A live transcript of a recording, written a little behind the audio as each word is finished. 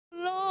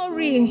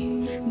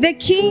glory, the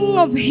King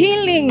of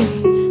healing,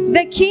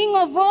 the King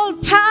of all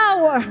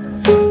power,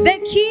 the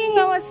King,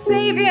 our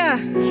Savior.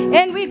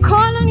 And we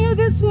call on you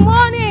this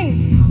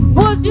morning.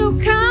 Would you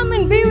come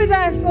and be with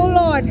us, oh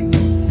Lord?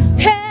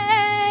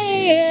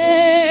 Hey,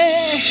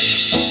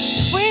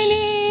 we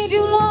need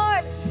you,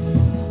 Lord.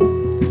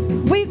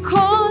 We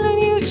call on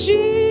you,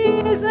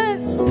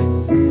 Jesus.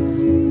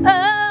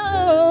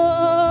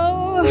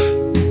 Oh,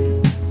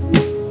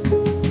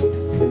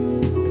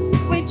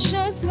 we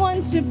just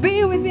want to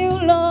be with you,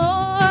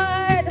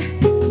 Lord.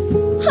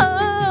 Oh,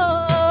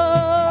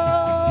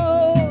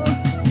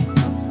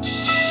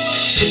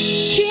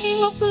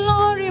 King of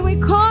glory, we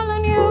call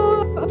on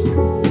you.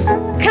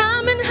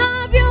 Come and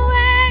have your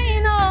way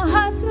in our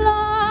hearts,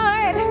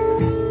 Lord.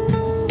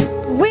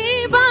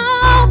 We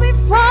bow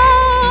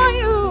before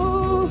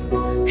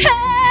you.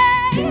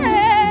 Hey,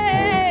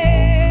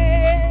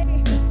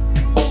 hey.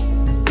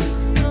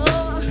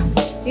 Oh,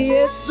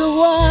 yes, the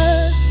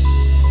world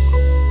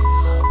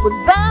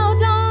would bow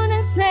down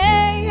and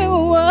say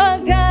you are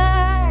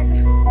God.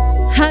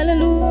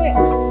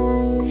 Hallelujah.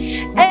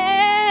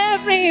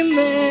 Every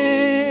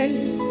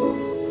man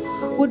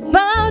would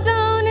bow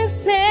down and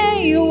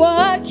say you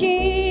are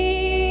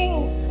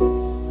King.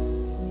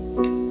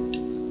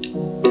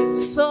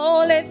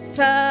 So let's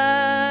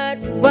start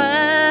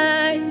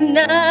right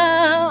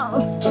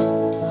now.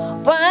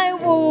 Why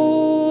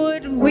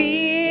would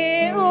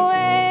we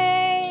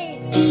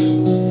wait?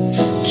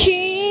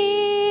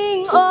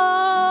 King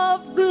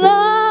of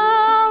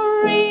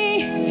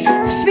glory,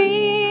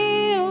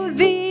 fill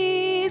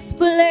this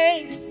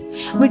place.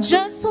 We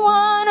just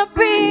want to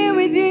be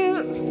with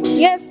you.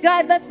 Yes,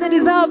 God, that's the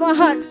desire of our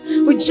hearts.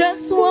 We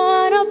just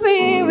want to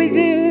be with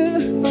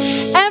you.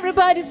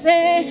 Everybody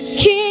say,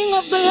 King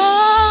of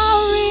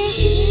glory,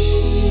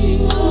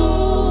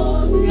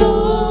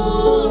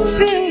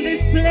 fill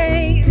this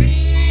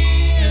place.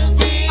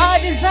 Our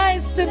desire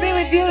is to be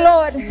with you,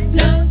 Lord.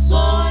 Just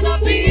wanna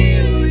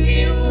be with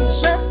you.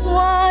 Just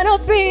want to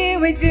be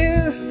with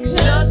you.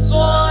 Just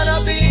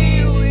wanna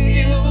be with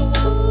you.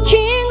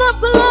 King of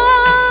glory,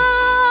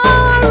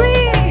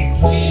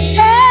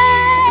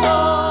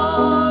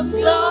 Oh,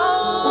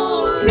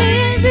 glory.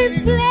 fill this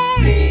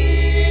place.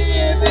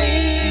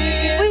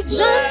 We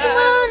just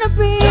want to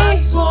be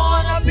Just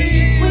wanna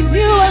be with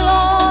you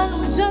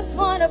alone. We just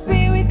want to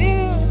be with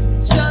you.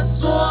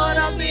 Just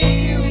wanna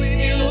be with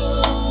you.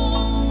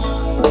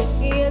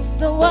 Yes,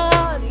 the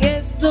world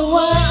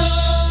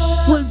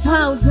will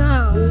bow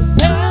down.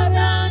 Bow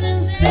down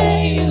and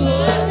say you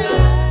are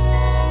God.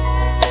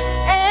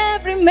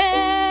 Every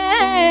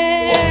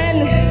man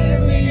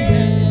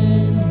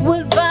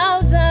will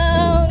bow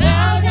down.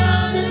 Bow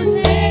down and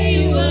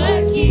say you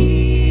are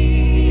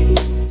King.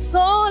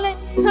 So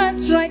let's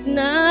start right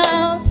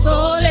now. So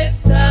let's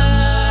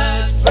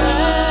start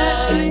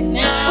right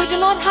now. We do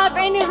not have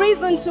any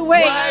reason to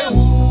wait. Why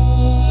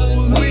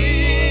would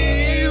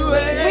we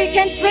wait? We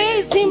can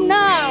praise him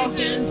now.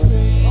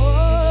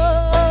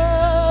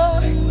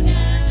 Oh,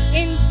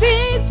 in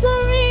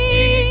victory.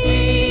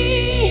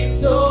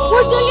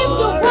 Would you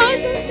lift your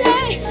voice and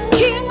say,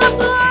 King of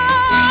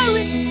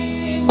glory,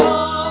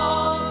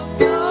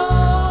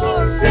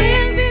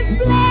 fill this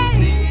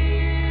place.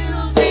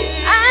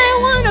 I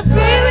want to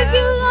be with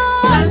you,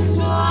 Lord. Just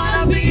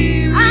wanna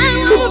be with I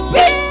want to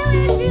be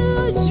with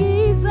you,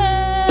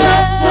 Jesus.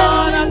 Just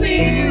wanna be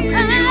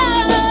with you.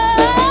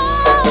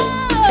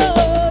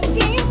 Oh,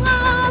 King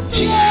of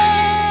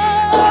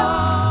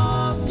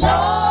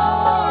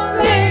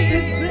glory, fill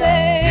this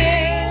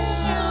place.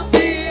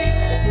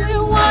 We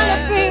want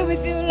to be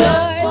with you,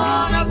 Just Lord.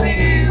 wanna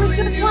be We with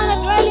just you. want to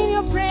dwell in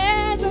your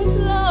presence,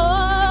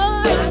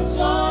 Lord. Just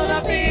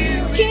wanna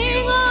be with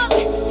King of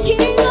glory.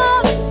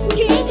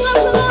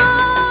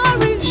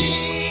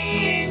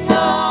 King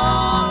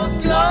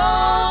of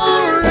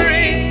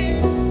glory.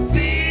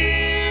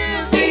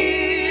 Fill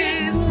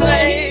this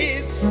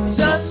place.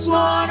 Just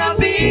wanna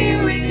be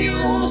with you.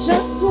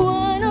 Just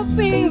want to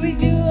be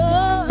with you.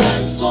 Oh.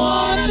 Just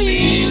wanna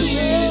be with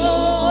you.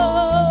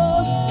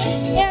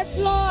 Yes,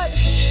 Lord.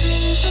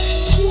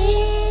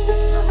 King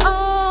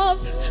of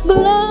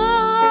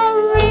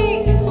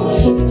glory,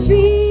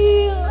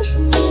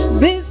 fill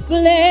this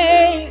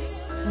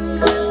place.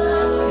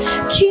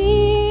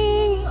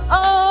 King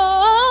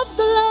of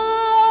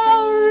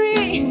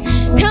glory,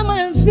 come on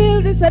and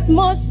fill this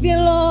atmosphere,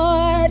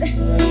 Lord.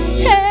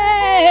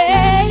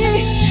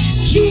 Hey,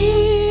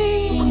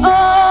 King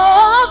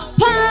of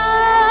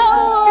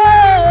power,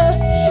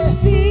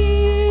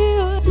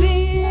 fill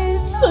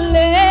this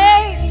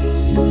place.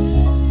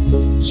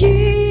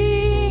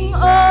 King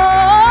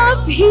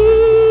of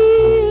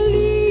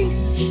healing,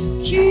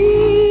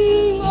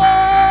 King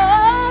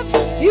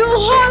of, you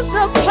hold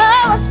the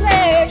power,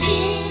 say,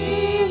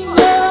 King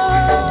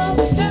of,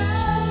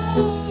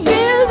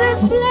 fill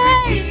this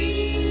place.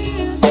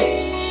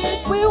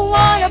 We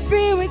want to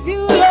be with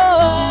you,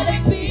 Lord.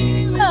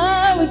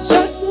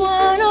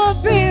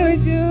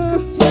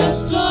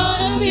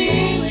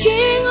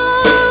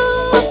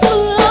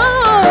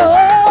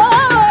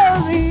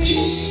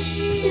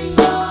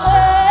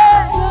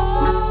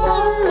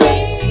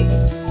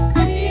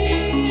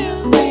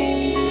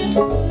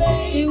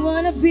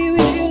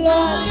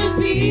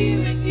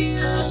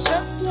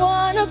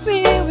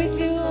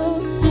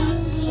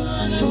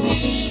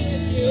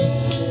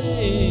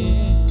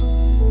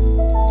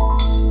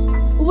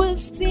 will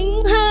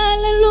sing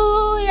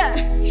hallelujah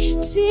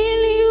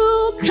till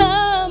you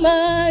come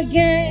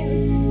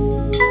again.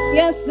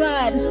 Yes,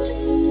 God.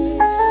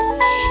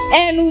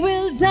 And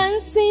we'll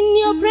dance in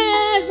your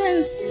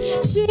presence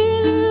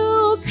till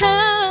you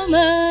come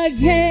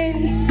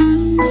again.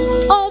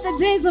 All the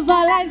days of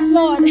our lives,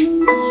 Lord, we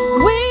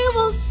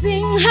will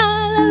sing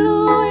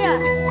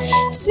hallelujah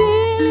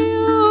till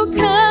you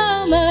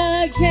come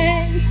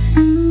again.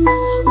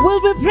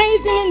 We'll be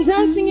praising and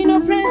dancing in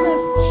your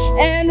presence,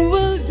 and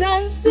we'll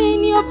dance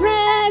in your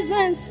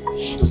presence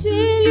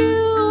till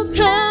you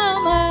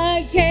come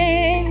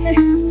again.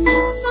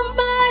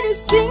 Somebody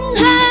sing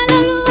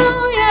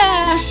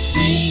hallelujah.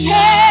 Sing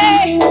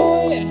Hey.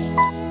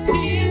 hallelujah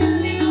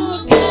till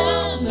you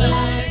come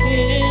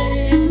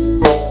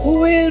again.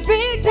 We'll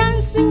be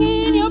dancing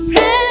in your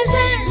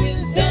presence.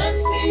 We'll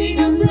dance in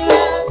your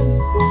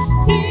presence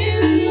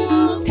till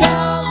you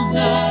come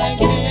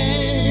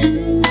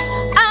again.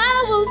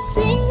 I will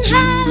sing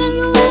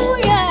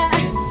hallelujah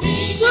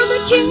to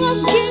the King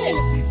of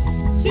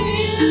Kings.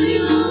 Till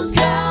you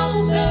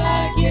come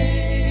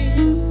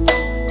again.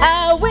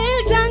 I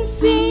will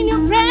dance in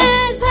your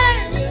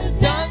presence. We'll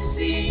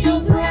dance in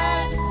your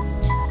presence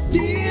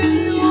till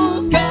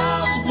you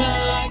come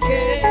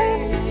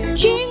again.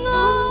 King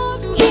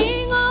of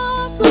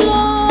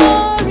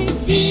glory,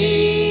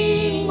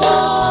 King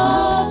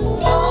of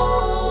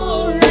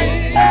glory.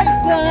 Yes,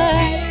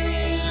 God.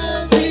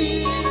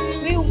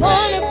 We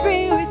wanna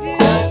be with you.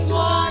 Just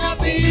wanna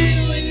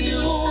be with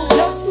you.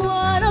 Just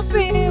wanna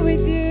be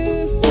with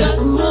you.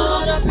 Just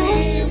wanna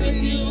be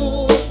with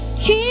you.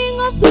 King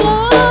of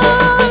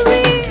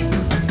glory.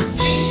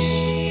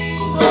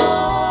 King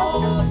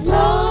of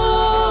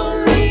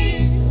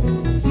glory,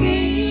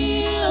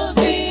 fill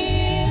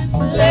this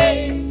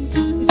place.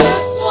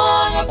 Just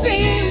wanna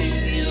be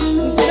with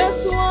you.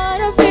 Just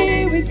wanna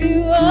be with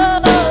you.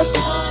 Oh. Just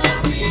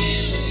wanna be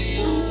with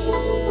you.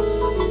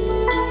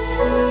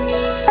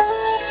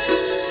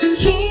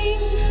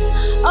 King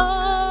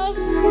of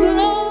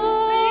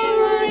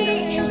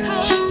glory,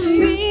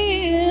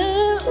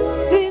 fill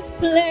this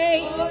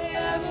place.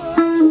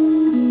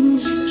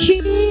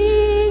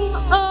 King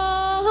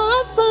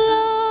of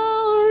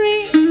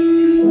glory,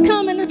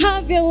 come and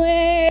have your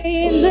way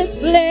in this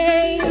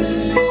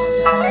place.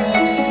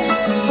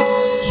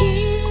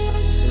 King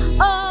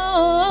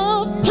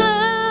of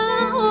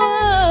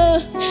power,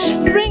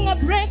 bring a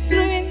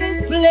breakthrough in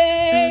this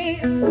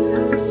place.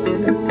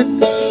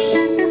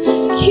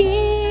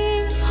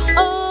 King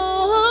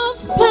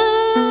of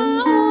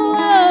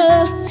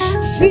power,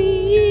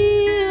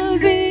 fill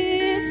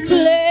this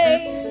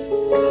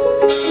place.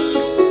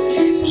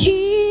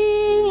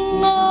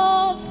 King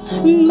of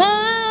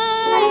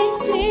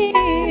mighty,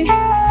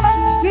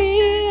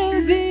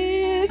 fill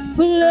this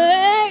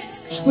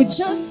place. We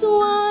just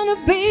wanna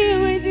be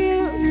with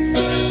you,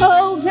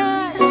 oh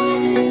God.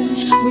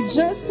 We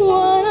just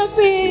wanna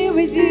be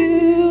with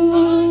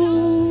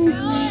you.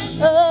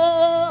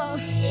 Oh,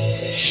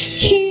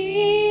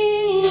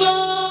 King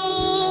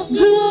of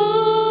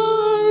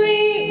glory,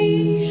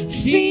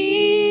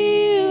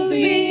 fill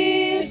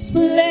this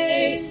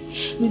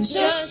place. We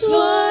just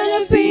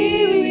wanna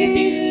be with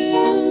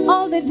you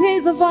all the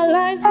days of our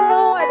lives,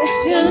 Lord.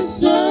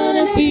 Just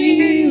wanna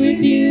be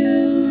with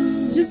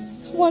you.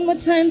 Just one more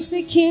time,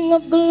 say King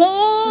of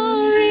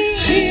glory.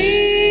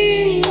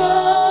 King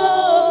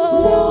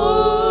of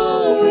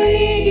glory, We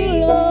need you,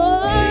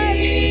 Lord,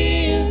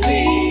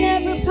 in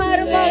every part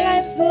of our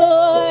lives,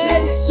 Lord.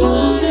 just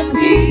wanna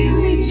be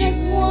We with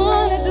just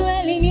wanna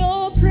dwell in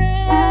your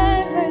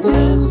presence. you.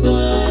 Just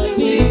wanna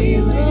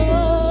be with you.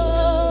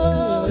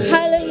 Oh,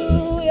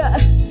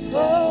 hallelujah.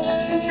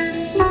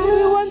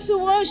 We want to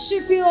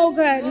worship you, oh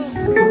God,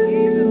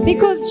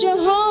 because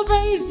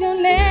Jehovah is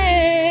your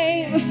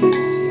name,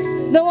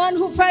 the one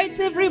who fights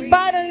every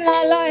battle in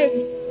our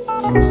lives.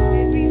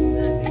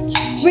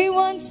 We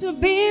want to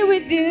be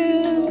with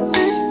you.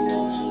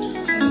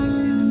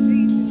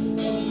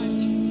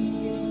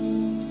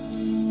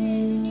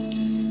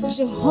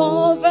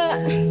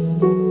 Jehovah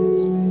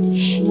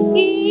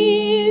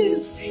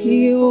is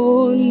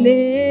your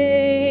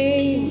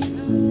name.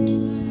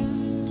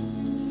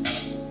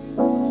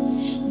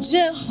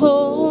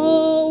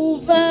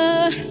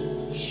 Jehovah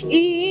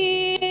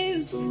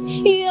is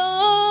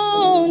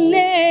your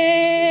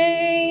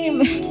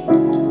name.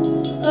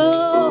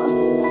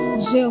 Oh,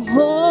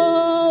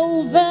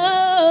 Jehovah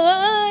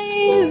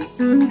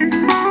is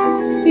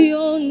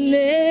your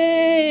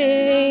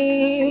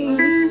name.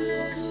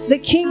 The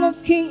King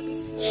of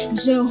Kings,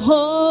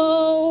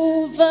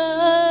 Jehovah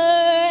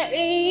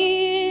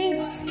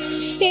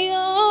is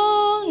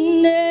your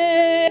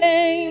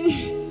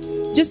name.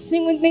 Just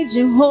sing with me,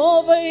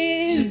 Jehovah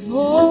is.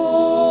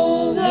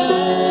 Jehovah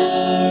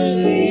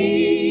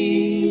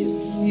is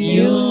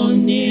your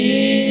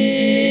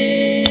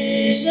name.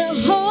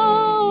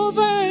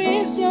 Jehovah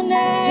is your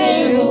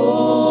name.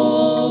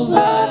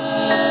 Jehovah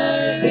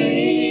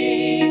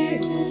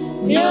is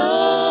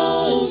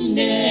your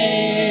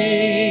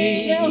name.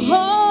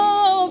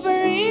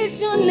 Jehovah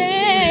is your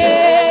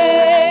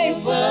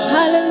name.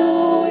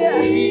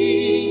 Hallelujah.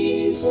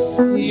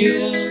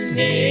 your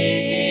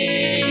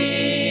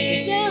name.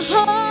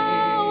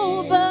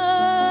 Jehovah,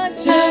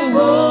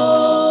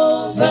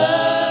 Jehovah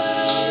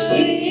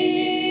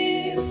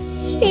is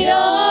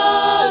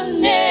your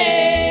name.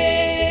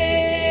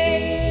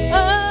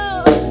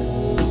 oh,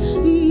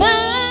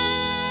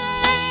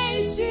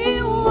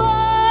 mighty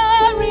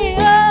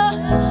warrior,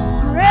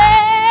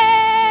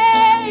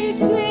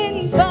 great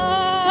in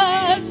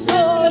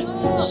battle,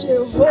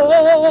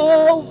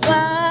 Jehovah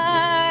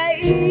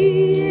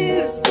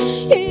is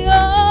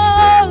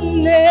your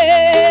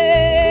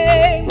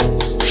name.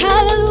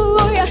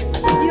 Hallelujah,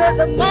 you're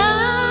the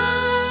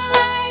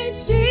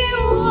mighty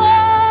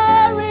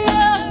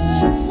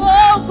warrior, so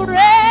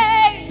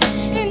great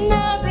in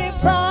every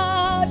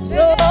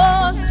battle,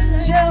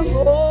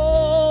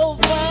 Jehovah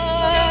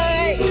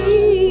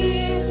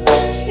is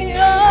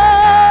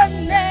your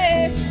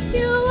name.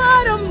 You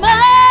are the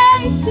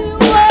mighty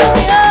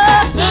warrior,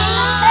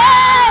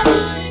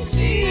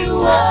 Mighty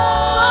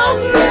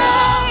so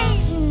great.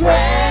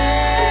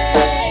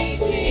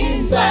 great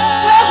in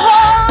battle.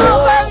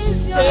 Jehovah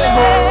is your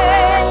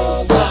name.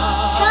 Jehovah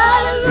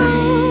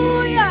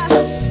Hallelujah.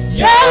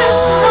 There is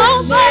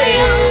nobody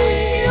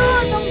like you,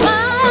 the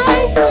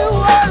mighty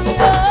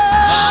warrior.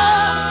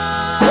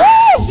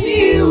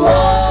 Mighty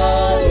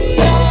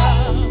warrior,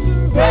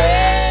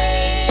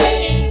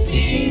 great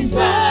in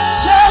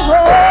battle.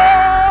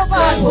 Jehovah,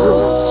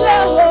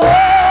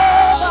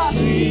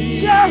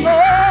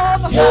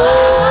 Jehovah,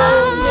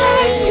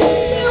 mighty.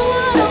 You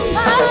are the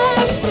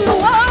mighty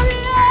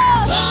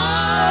warrior.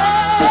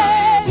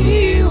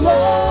 Mighty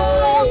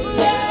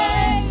warrior,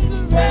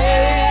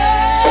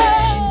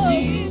 great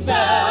in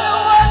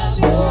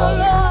Worship you,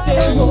 Lord.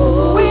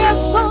 Jehovah. We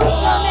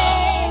exalt your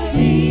name.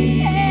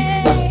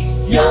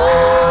 Your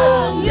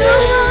You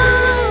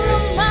are the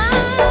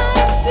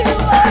mighty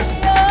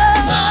warrior.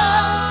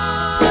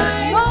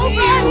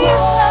 Nobody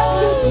is like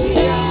you,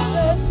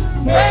 Jesus.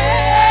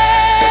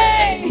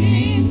 great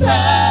in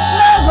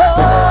battle.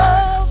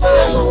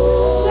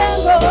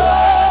 Jehovah.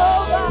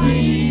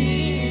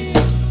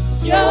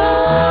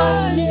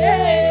 Your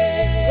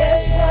name.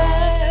 Yes,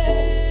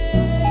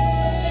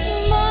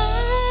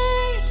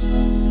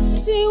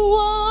 mighty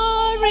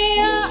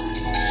warrior,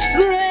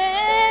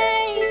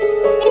 great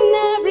in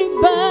every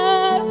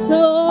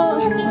battle,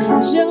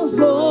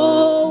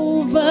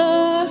 Jehovah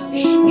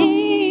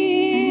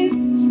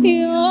is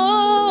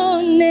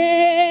your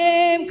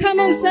name. Come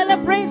and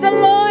celebrate the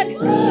Lord,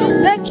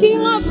 the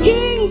King of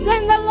Kings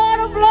and the Lord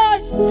of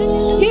Lords.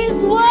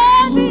 He's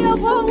worthy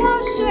of our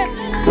worship.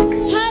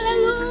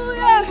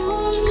 Hallelujah.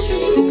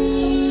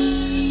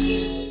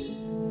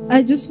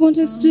 I just want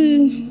us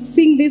to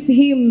sing this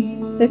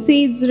hymn that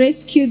says,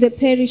 "Rescue the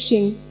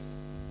Perishing."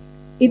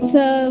 It's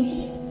a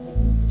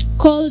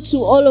call to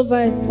all of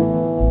us.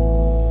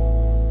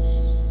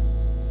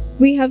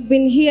 We have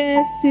been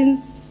here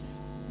since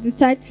the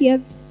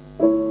 30th,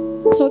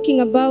 talking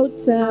about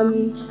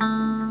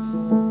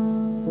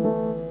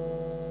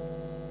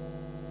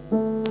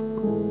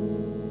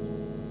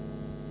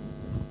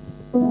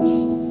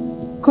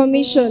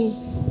commission.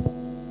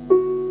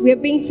 We are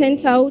being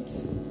sent out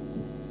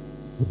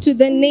to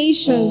the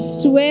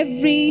nations, to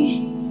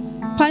every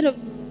part of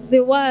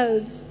the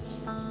world,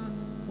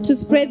 to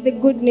spread the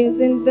good news.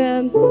 And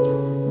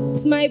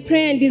it's my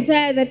prayer and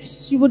desire that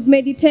you would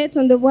meditate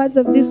on the words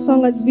of this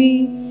song as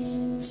we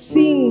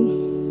sing,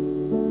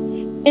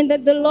 and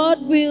that the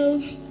Lord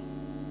will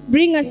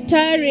bring a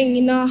stirring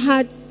in our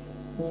hearts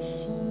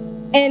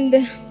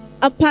and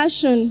a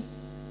passion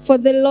for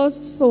the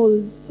lost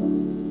souls.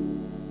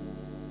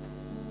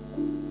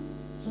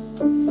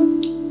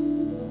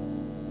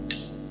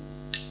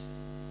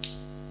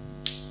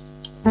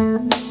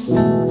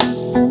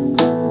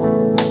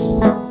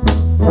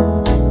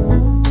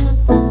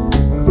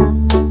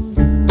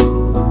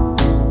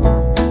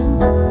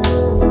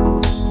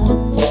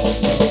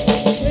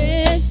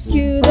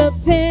 Rescue the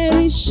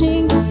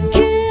perishing,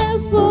 care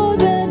for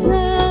the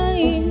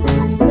dying,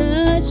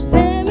 snatch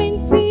them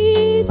in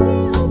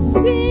pity of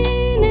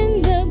sin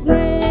in the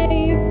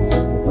grave.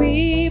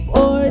 Weep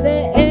o'er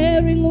the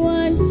erring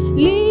one,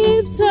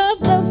 lift up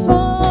the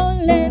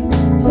fallen,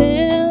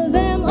 tell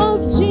them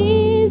of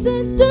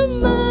Jesus the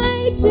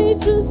mighty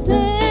to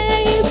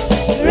save.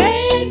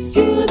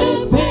 Rescue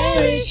the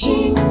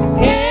perishing,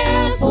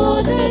 care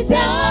for the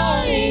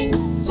dying.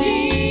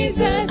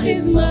 Jesus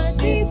is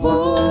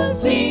merciful,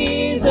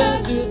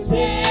 Jesus will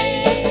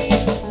save.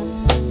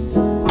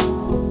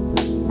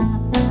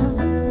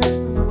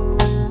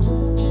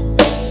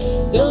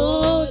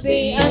 Though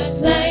they are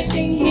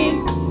slighting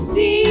him,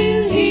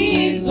 still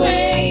he is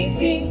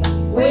waiting,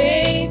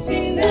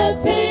 waiting the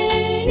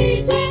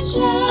penitent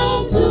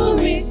child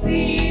to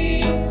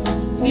receive.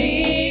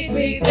 Plead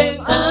with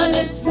them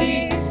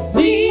honestly,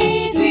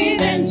 plead with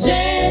them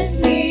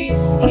gently.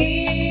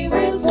 He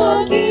will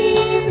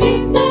forgive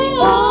if they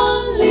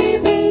only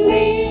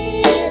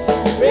believe.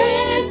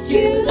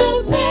 Rescue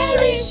the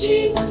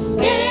perishing,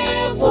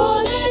 care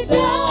for the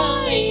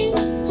dying.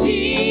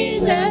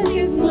 Jesus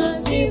is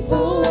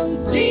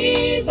merciful,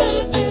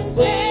 Jesus will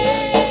save.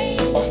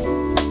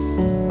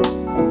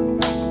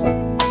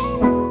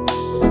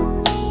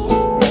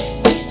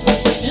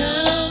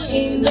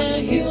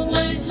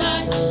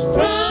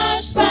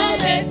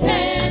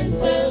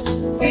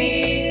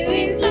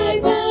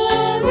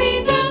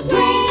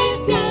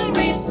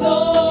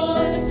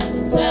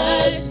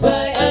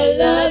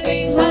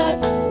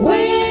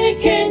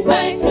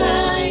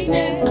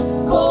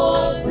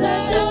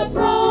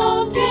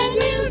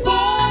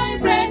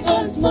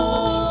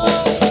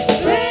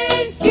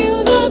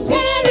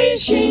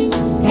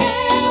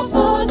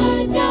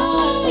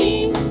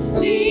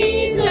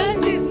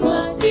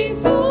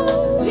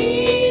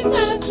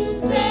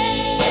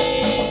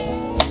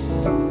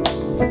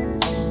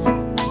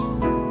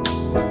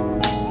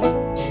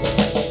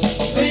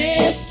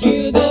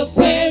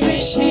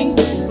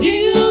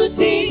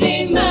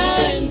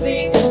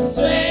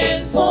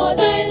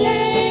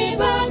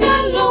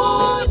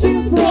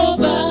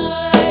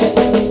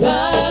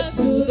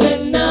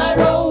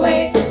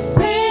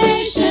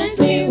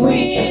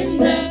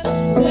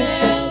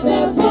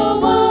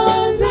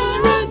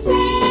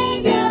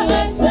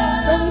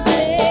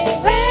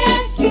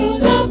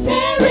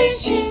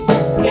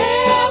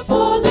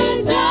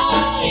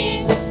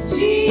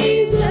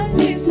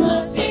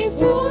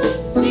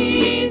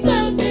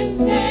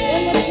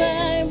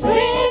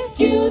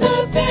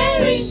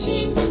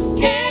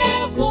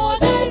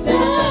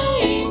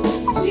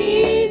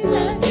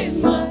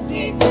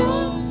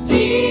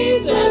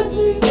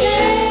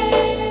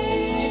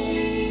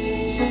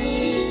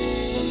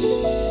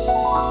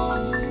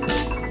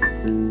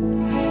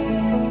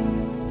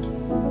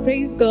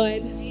 Praise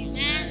God.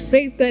 Amen.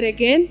 Praise God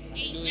again.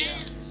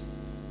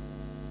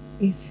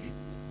 Amen.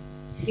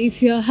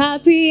 If you're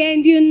happy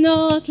and you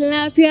know,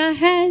 clap your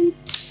hands.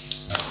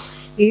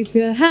 If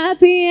you're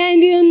happy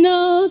and you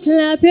know,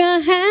 clap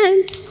your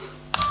hands.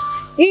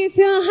 If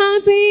you're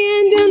happy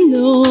and you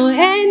know,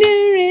 and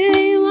you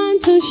really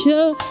want to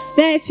show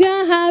that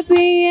you're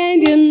happy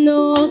and you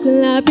know,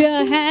 clap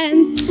your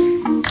hands.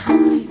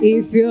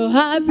 If you're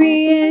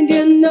happy and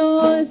you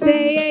know,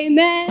 say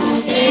amen.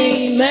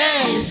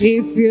 Amen.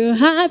 If you're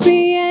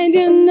happy and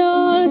you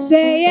know,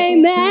 say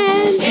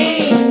amen.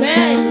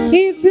 Amen.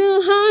 If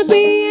you're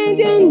happy and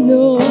you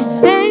know,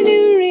 and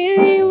you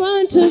really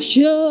want to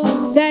show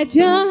that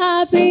you're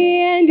happy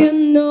and you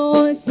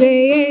know,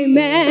 say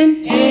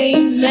amen.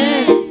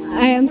 Amen.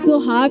 I am so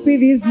happy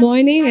this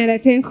morning and I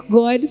thank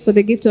God for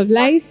the gift of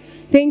life.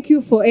 Thank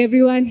you for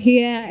everyone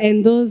here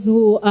and those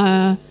who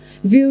are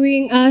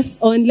viewing us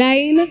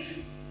online.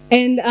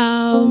 And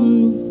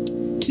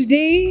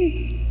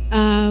today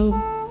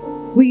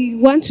we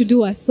want to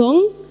do a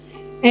song.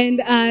 And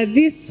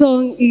this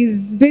song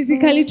is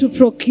basically to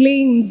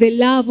proclaim the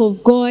love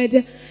of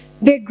God,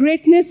 the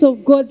greatness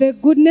of God, the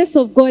goodness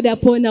of God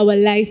upon our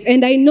life.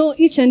 And I know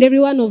each and every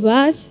one of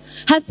us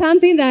has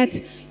something that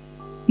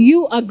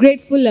you are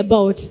grateful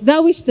about,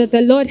 that which that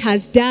the Lord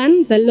has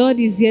done, the Lord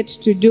is yet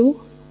to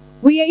do.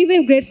 We are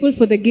even grateful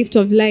for the gift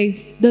of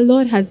life. The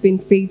Lord has been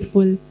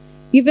faithful.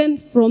 Even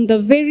from the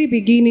very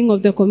beginning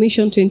of the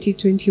Commission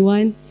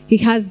 2021, He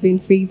has been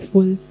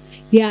faithful.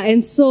 Yeah,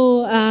 and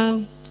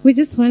so we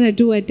just want to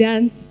do a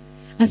dance,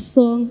 a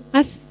song,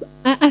 a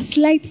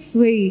slight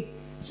sway.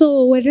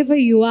 So wherever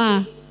you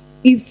are,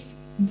 if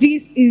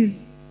this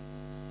is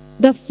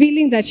the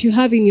feeling that you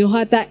have in your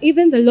heart that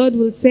even the Lord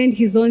will send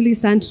His only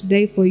Son to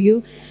die for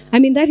you, I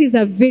mean, that is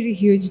a very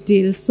huge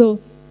deal. So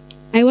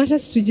I want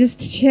us to just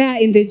share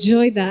in the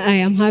joy that I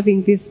am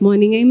having this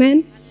morning.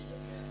 Amen.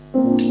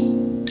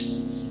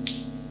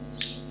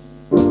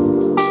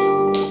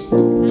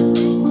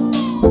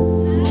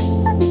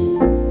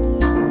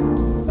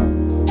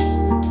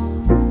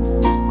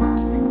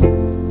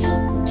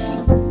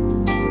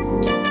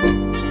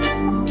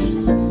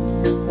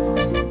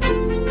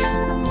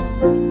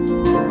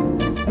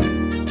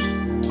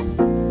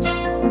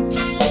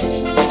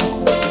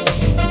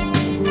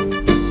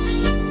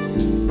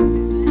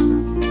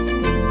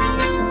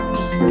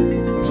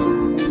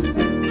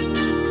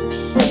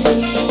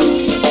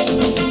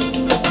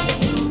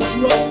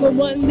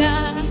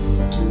 Mwana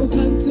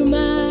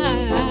ukamtuma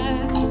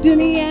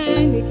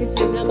duniani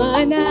kisa na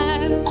maana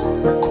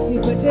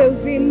nipate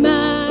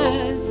uzima,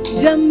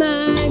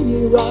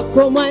 jamani,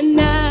 wako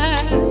mwana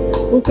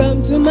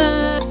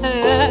ukamtuma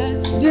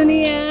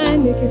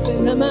duniani kisa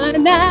na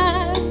maana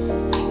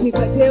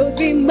nipate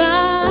uzima,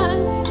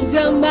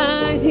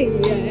 jamani,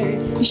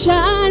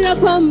 ishara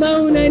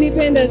kwamba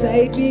unanipenda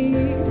zaidi,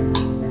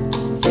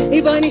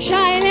 hivyo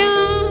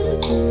nishaelewa,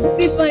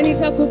 sifa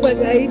nitakupa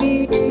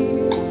zaidi.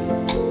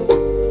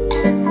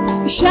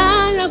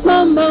 Ishara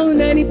kwamba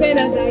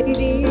unanipenda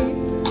zaidi,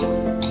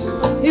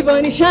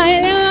 hivyo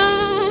nishaelewa,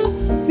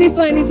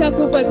 sifa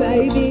nitakupa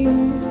zaidi,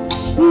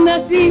 na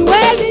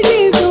siwezi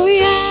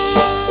jizuia.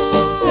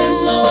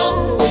 Sema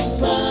wako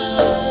wema,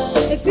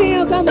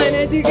 sio kama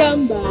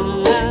najigamba,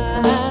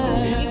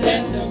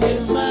 umenitenda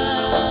wema.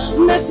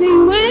 na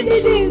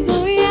siwezi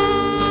jizuia.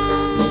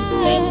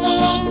 Sema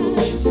wako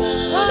wema,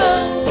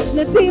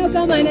 na sio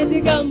kama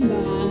najigamba,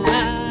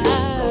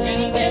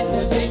 umenitenda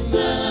wema.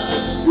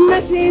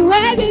 na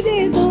siwezi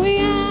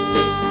jizuia.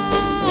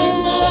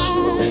 Sema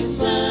wako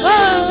wema,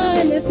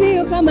 na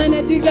sio kama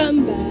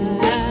najigamba,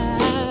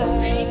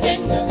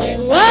 umenitenda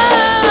wema.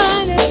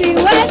 na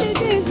siwezi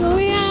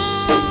jizuia.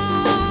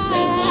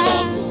 Sema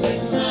wako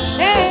wema,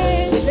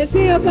 na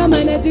sio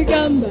kama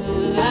najigamba,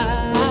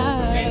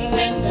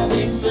 umenitenda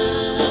wema.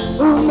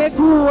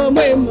 umekuwa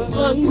mwema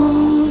kwangu.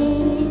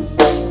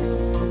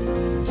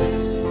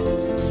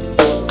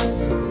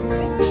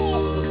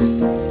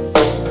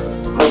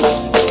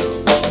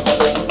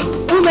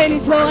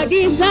 Umenitoa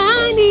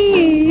gizani,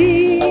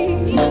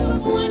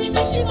 Nilipokuwa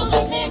nimeshikwa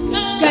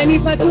mateka,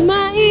 kanipa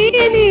tumaini,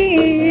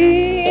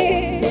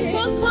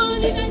 kwako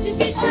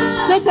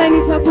nitajificha. sasa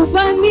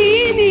nitakupa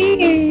nini?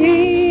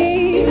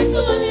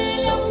 Nimesoma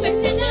leo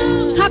umetenda,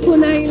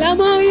 Hakuna ila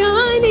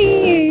moyoni,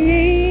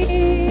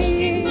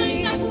 sifa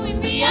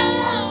nitakuimbia.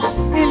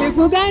 ili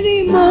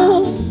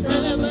kugharimu,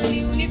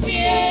 Salamani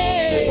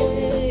unifie,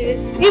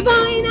 hivyo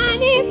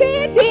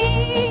inanibidi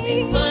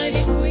sifa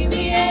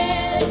nikuimbie.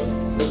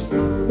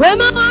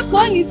 wema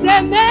wako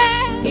niseme,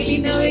 Ili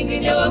na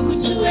wengine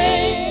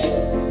wakujue,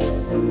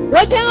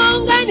 wote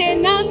waungane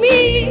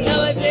nami, na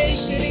wazee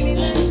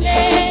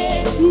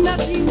 24. na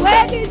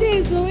siwezi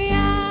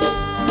jizuia.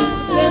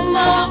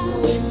 Sema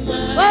wako wema,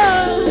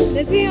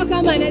 na sio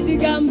kama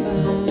najigamba,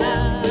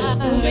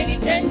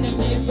 umenitenda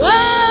wema.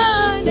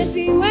 na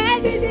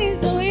siwezi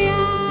jizuia.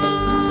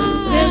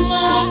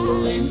 Sema wako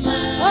wema,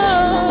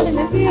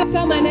 na sio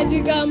kama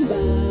najigamba,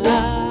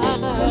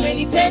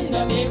 umenitenda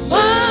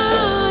wema.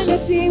 na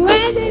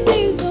siwezi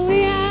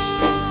jizuia.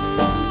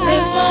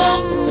 Sema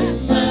wako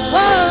wema,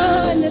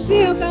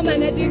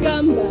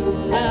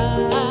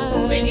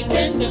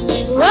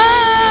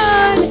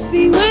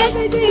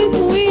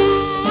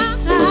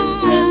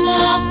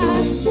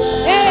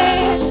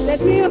 na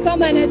sio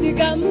kama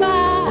najigamba.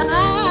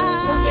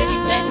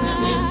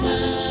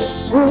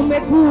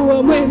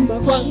 Umekuwa mwema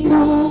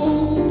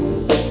kwangu,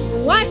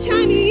 wacha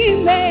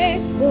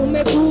niimbe.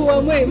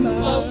 Umekuwa mwema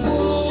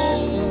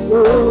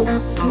kwangu,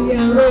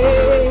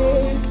 Yahweh.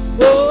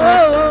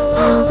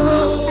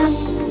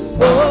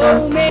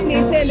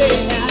 Umenitendea.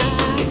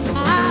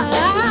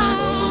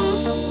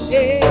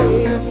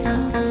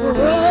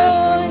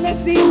 Na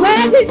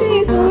siwezi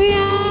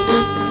jizuia,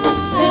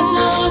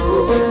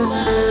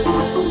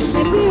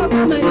 na sio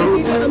kama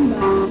najigamba.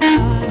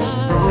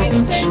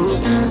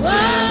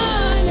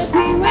 Na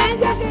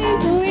siwezi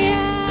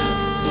jizuia,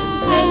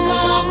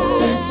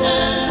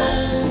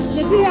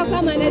 na sio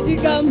kama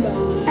najigamba.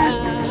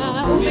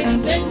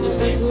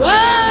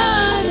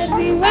 Na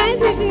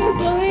siwezi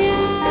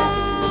jizuia,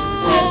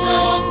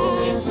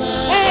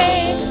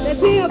 na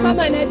sio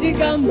kama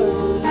najigamba.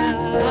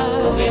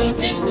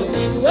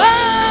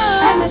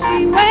 Na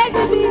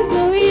siwezi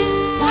jizuia,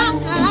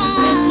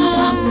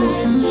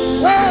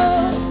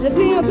 na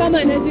sio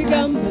kama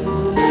najigamba.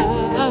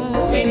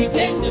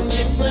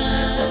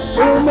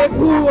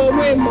 Umekuwa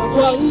mwema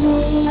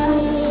kwangu.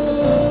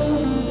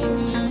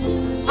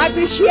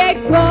 Appreciate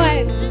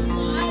God.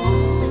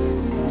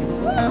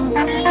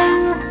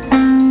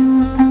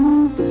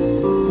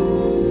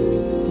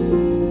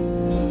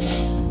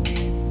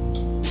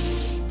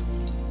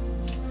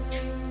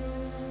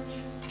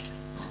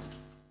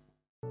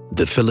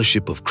 The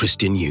Fellowship of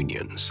Christian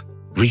Unions,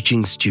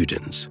 reaching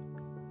students,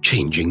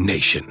 changing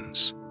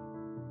nations.